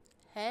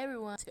Hey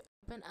everyone, to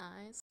Open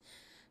Eyes,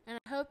 and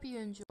I hope you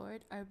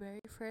enjoyed our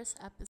very first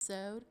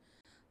episode,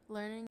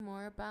 learning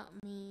more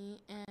about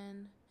me.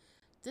 And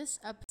this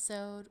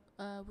episode,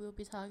 we'll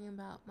be talking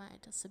about my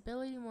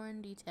disability more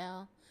in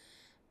detail,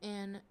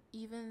 and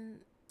even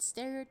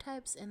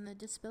stereotypes in the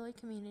disability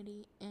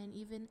community, and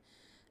even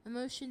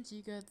emotions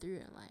you go through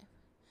in life.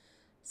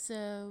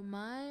 So,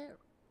 my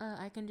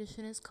eye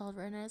condition is called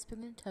retinitis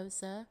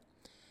pigmentosa,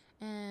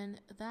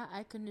 and that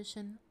eye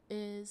condition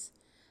is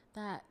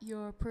that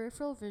your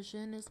peripheral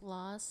vision is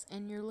lost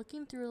and you're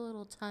looking through a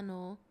little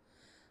tunnel,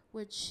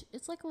 which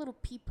it's like a little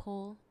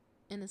peephole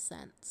in a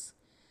sense.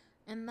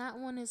 And that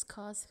one is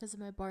caused because of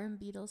my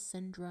Barton-Biedl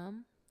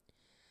syndrome.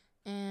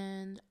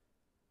 And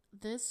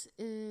this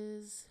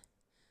is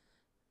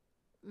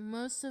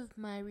most of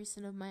my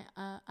recent of my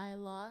eye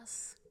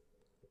loss.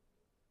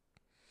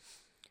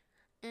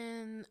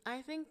 And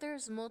I think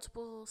there's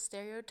multiple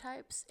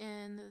stereotypes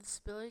in the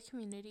disability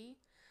community.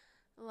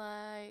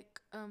 Like,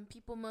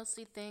 people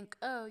mostly think,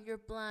 oh, you're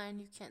blind,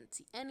 you can't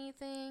see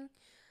anything,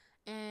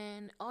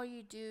 and all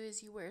you do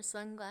is you wear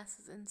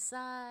sunglasses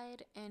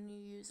inside, and you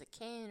use a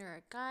cane or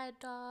a guide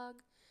dog,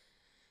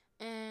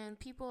 and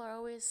people are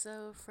always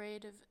so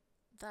afraid of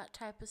that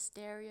type of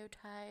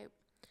stereotype.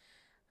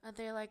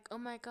 They're like, oh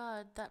my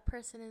god, that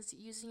person is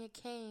using a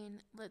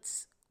cane,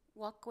 let's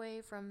walk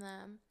away from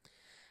them.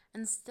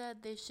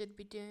 Instead, they should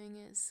be doing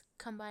is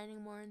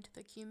combining more into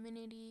the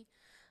community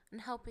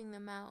and helping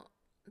them out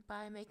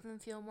by making them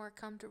feel more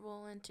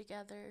comfortable and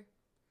together.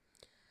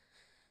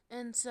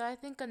 And so I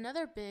think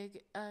another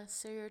big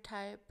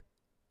stereotype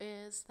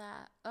is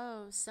that,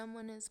 oh,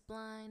 someone is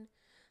blind,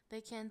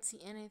 they can't see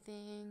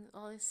anything,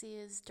 all they see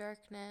is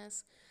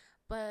darkness.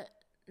 But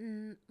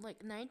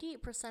like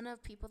 98%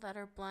 of people that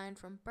are blind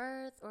from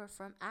birth or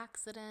from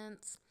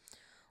accidents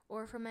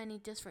or from any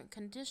different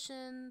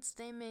conditions,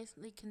 they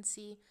mainly can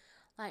see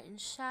light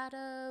and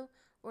shadow,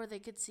 or they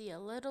could see a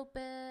little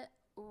bit,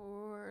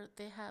 or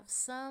they have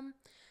some.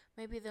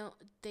 Maybe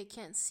they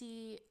can't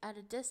see at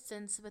a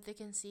distance, but they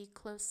can see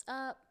close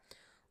up,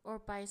 or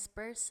vice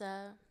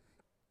versa.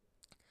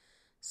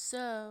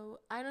 So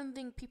I don't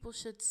think people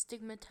should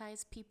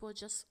stigmatize people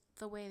just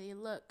the way they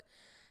look,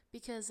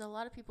 because a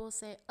lot of people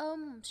say,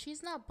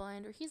 she's not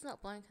blind or he's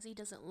not blind because he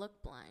doesn't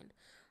look blind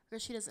or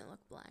she doesn't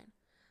look blind.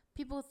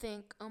 People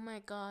think, oh my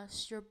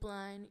gosh, you're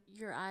blind,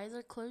 your eyes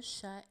are closed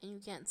shut and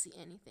you can't see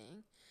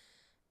anything.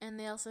 And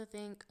they also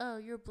think, oh,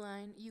 you're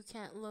blind, you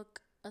can't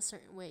look a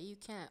certain way, you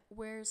can't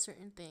wear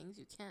certain things,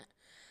 you can't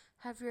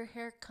have your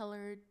hair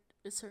colored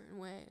a certain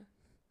way,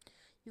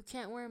 you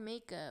can't wear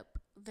makeup.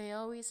 They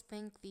always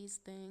think these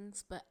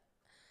things, but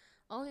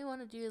all we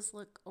want to do is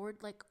look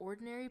like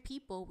ordinary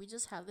people. We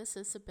just have this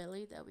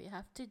disability that we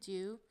have to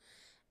do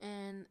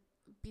and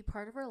be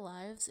part of our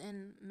lives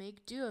and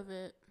make do of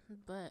it.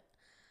 But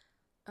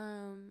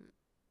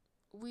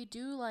we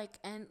do like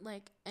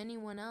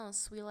anyone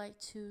else. We like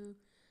to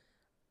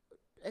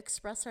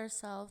express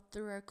ourselves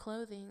through our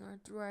clothing or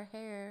through our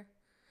hair,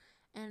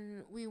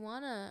 and we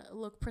want to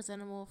look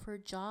presentable for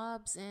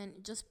jobs and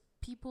just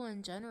people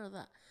in general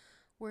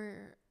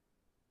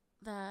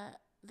that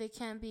they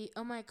can't be,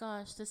 oh my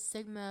gosh, the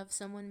stigma of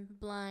someone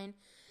blind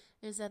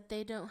is that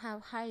they don't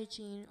have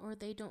hygiene or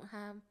they don't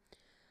have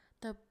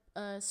the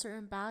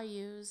certain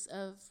values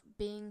of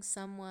being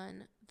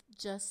someone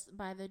just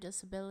by their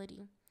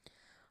disability.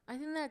 I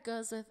think that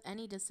goes with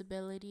any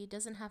disability. It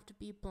doesn't have to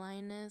be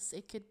blindness.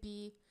 It could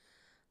be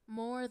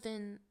more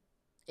than,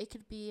 it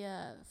could be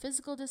a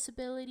physical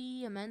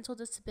disability, a mental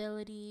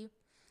disability.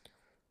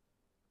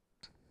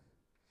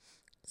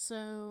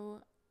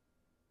 So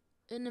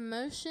in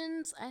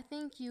emotions, I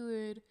think you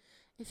would,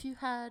 if you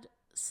had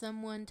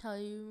someone tell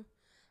you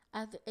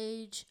at the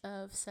age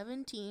of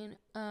 17,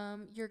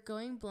 you're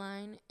going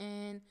blind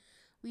and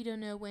we don't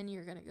know when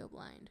you're going to go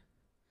blind.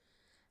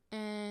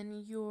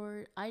 And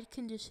your eye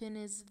condition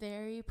is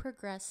very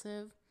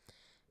progressive,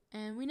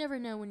 and we never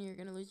know when you're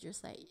going to lose your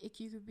sight.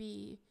 You could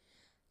be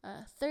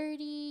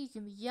 30, you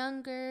can be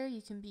younger,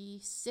 you can be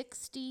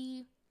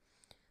 60,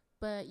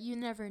 but you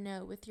never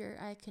know with your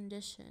eye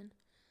condition.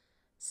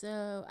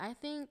 So I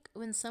think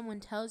when someone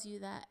tells you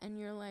that and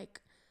you're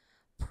like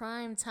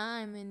prime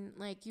time and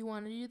like you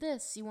want to do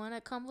this, you want to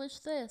accomplish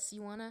this,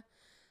 you want to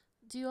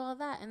do all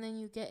that, and then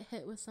you get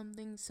hit with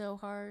something so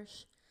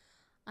harsh,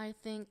 I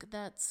think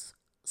that's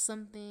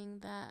something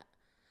that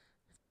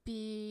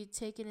be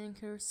taken in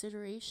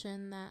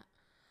consideration, that,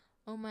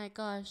 oh my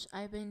gosh,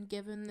 I've been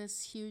given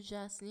this huge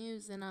ass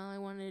news and all I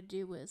wanted to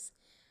do was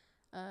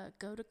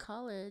go to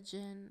college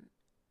and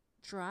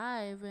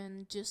drive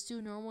and just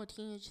do normal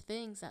teenage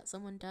things that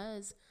someone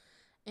does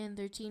in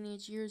their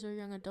teenage years or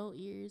young adult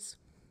years.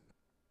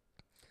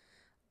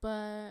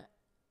 But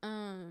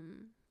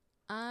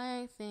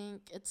I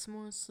think it's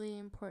mostly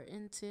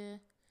important to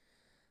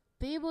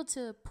be able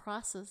to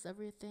process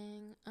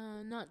everything,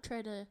 not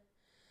try to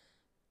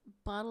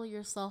bottle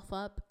yourself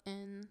up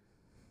and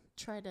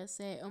try to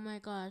say, oh my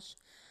gosh,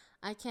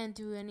 I can't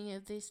do any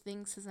of these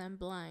things because I'm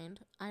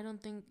blind. I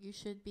don't think you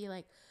should be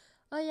like,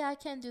 oh yeah, I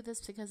can't do this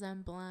because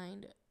I'm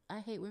blind. I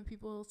hate when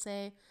people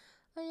say,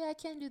 oh yeah, I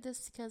can't do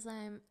this because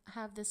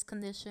have this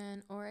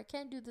condition, or I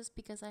can't do this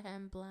because I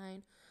am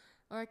blind,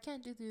 or I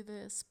can't do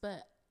this.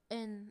 But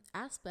in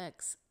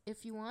aspects,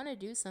 if you want to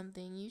do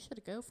something, you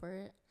should go for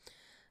it.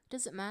 It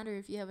doesn't matter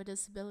if you have a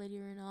disability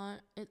or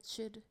not. It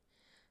should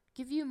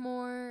give you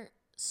more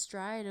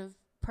stride of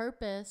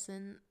purpose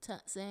and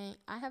saying,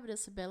 I have a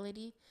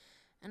disability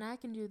and I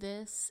can do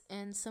this.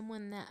 And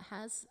someone that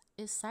has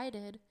is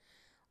sighted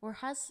or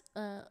has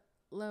a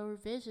lower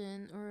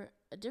vision or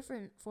a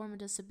different form of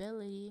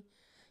disability,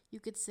 you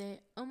could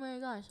say, oh my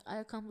gosh, I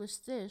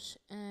accomplished this,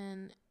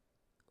 and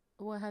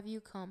what have you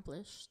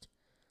accomplished?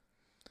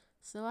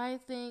 So I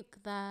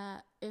think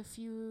that if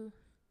you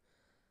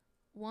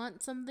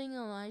want something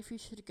in life, you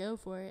should go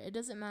for it. It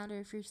doesn't matter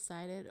if you're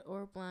sighted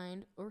or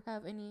blind or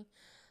have any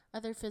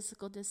other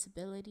physical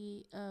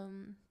disability.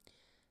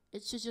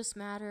 It should just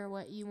matter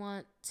what you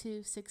want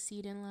to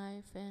succeed in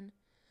life and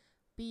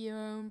be your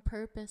own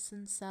purpose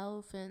and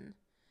self and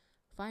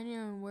find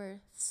your own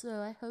worth.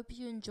 So I hope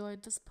you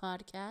enjoyed this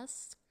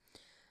podcast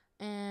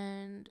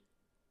and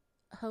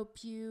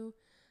hope you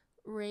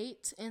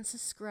rate and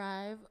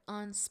subscribe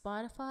on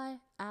Spotify,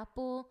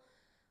 Apple,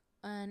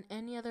 and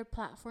any other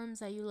platforms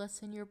that you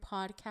listen your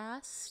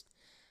podcast.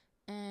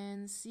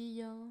 And see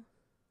y'all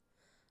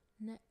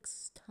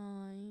next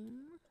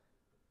time.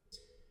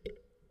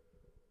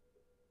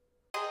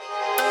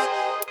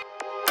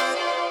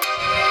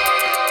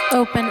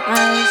 Open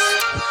eyes.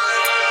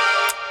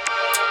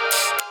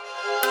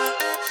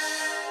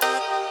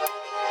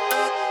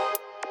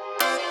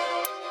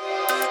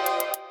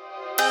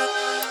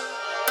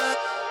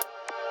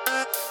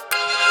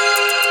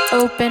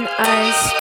 Open eyes.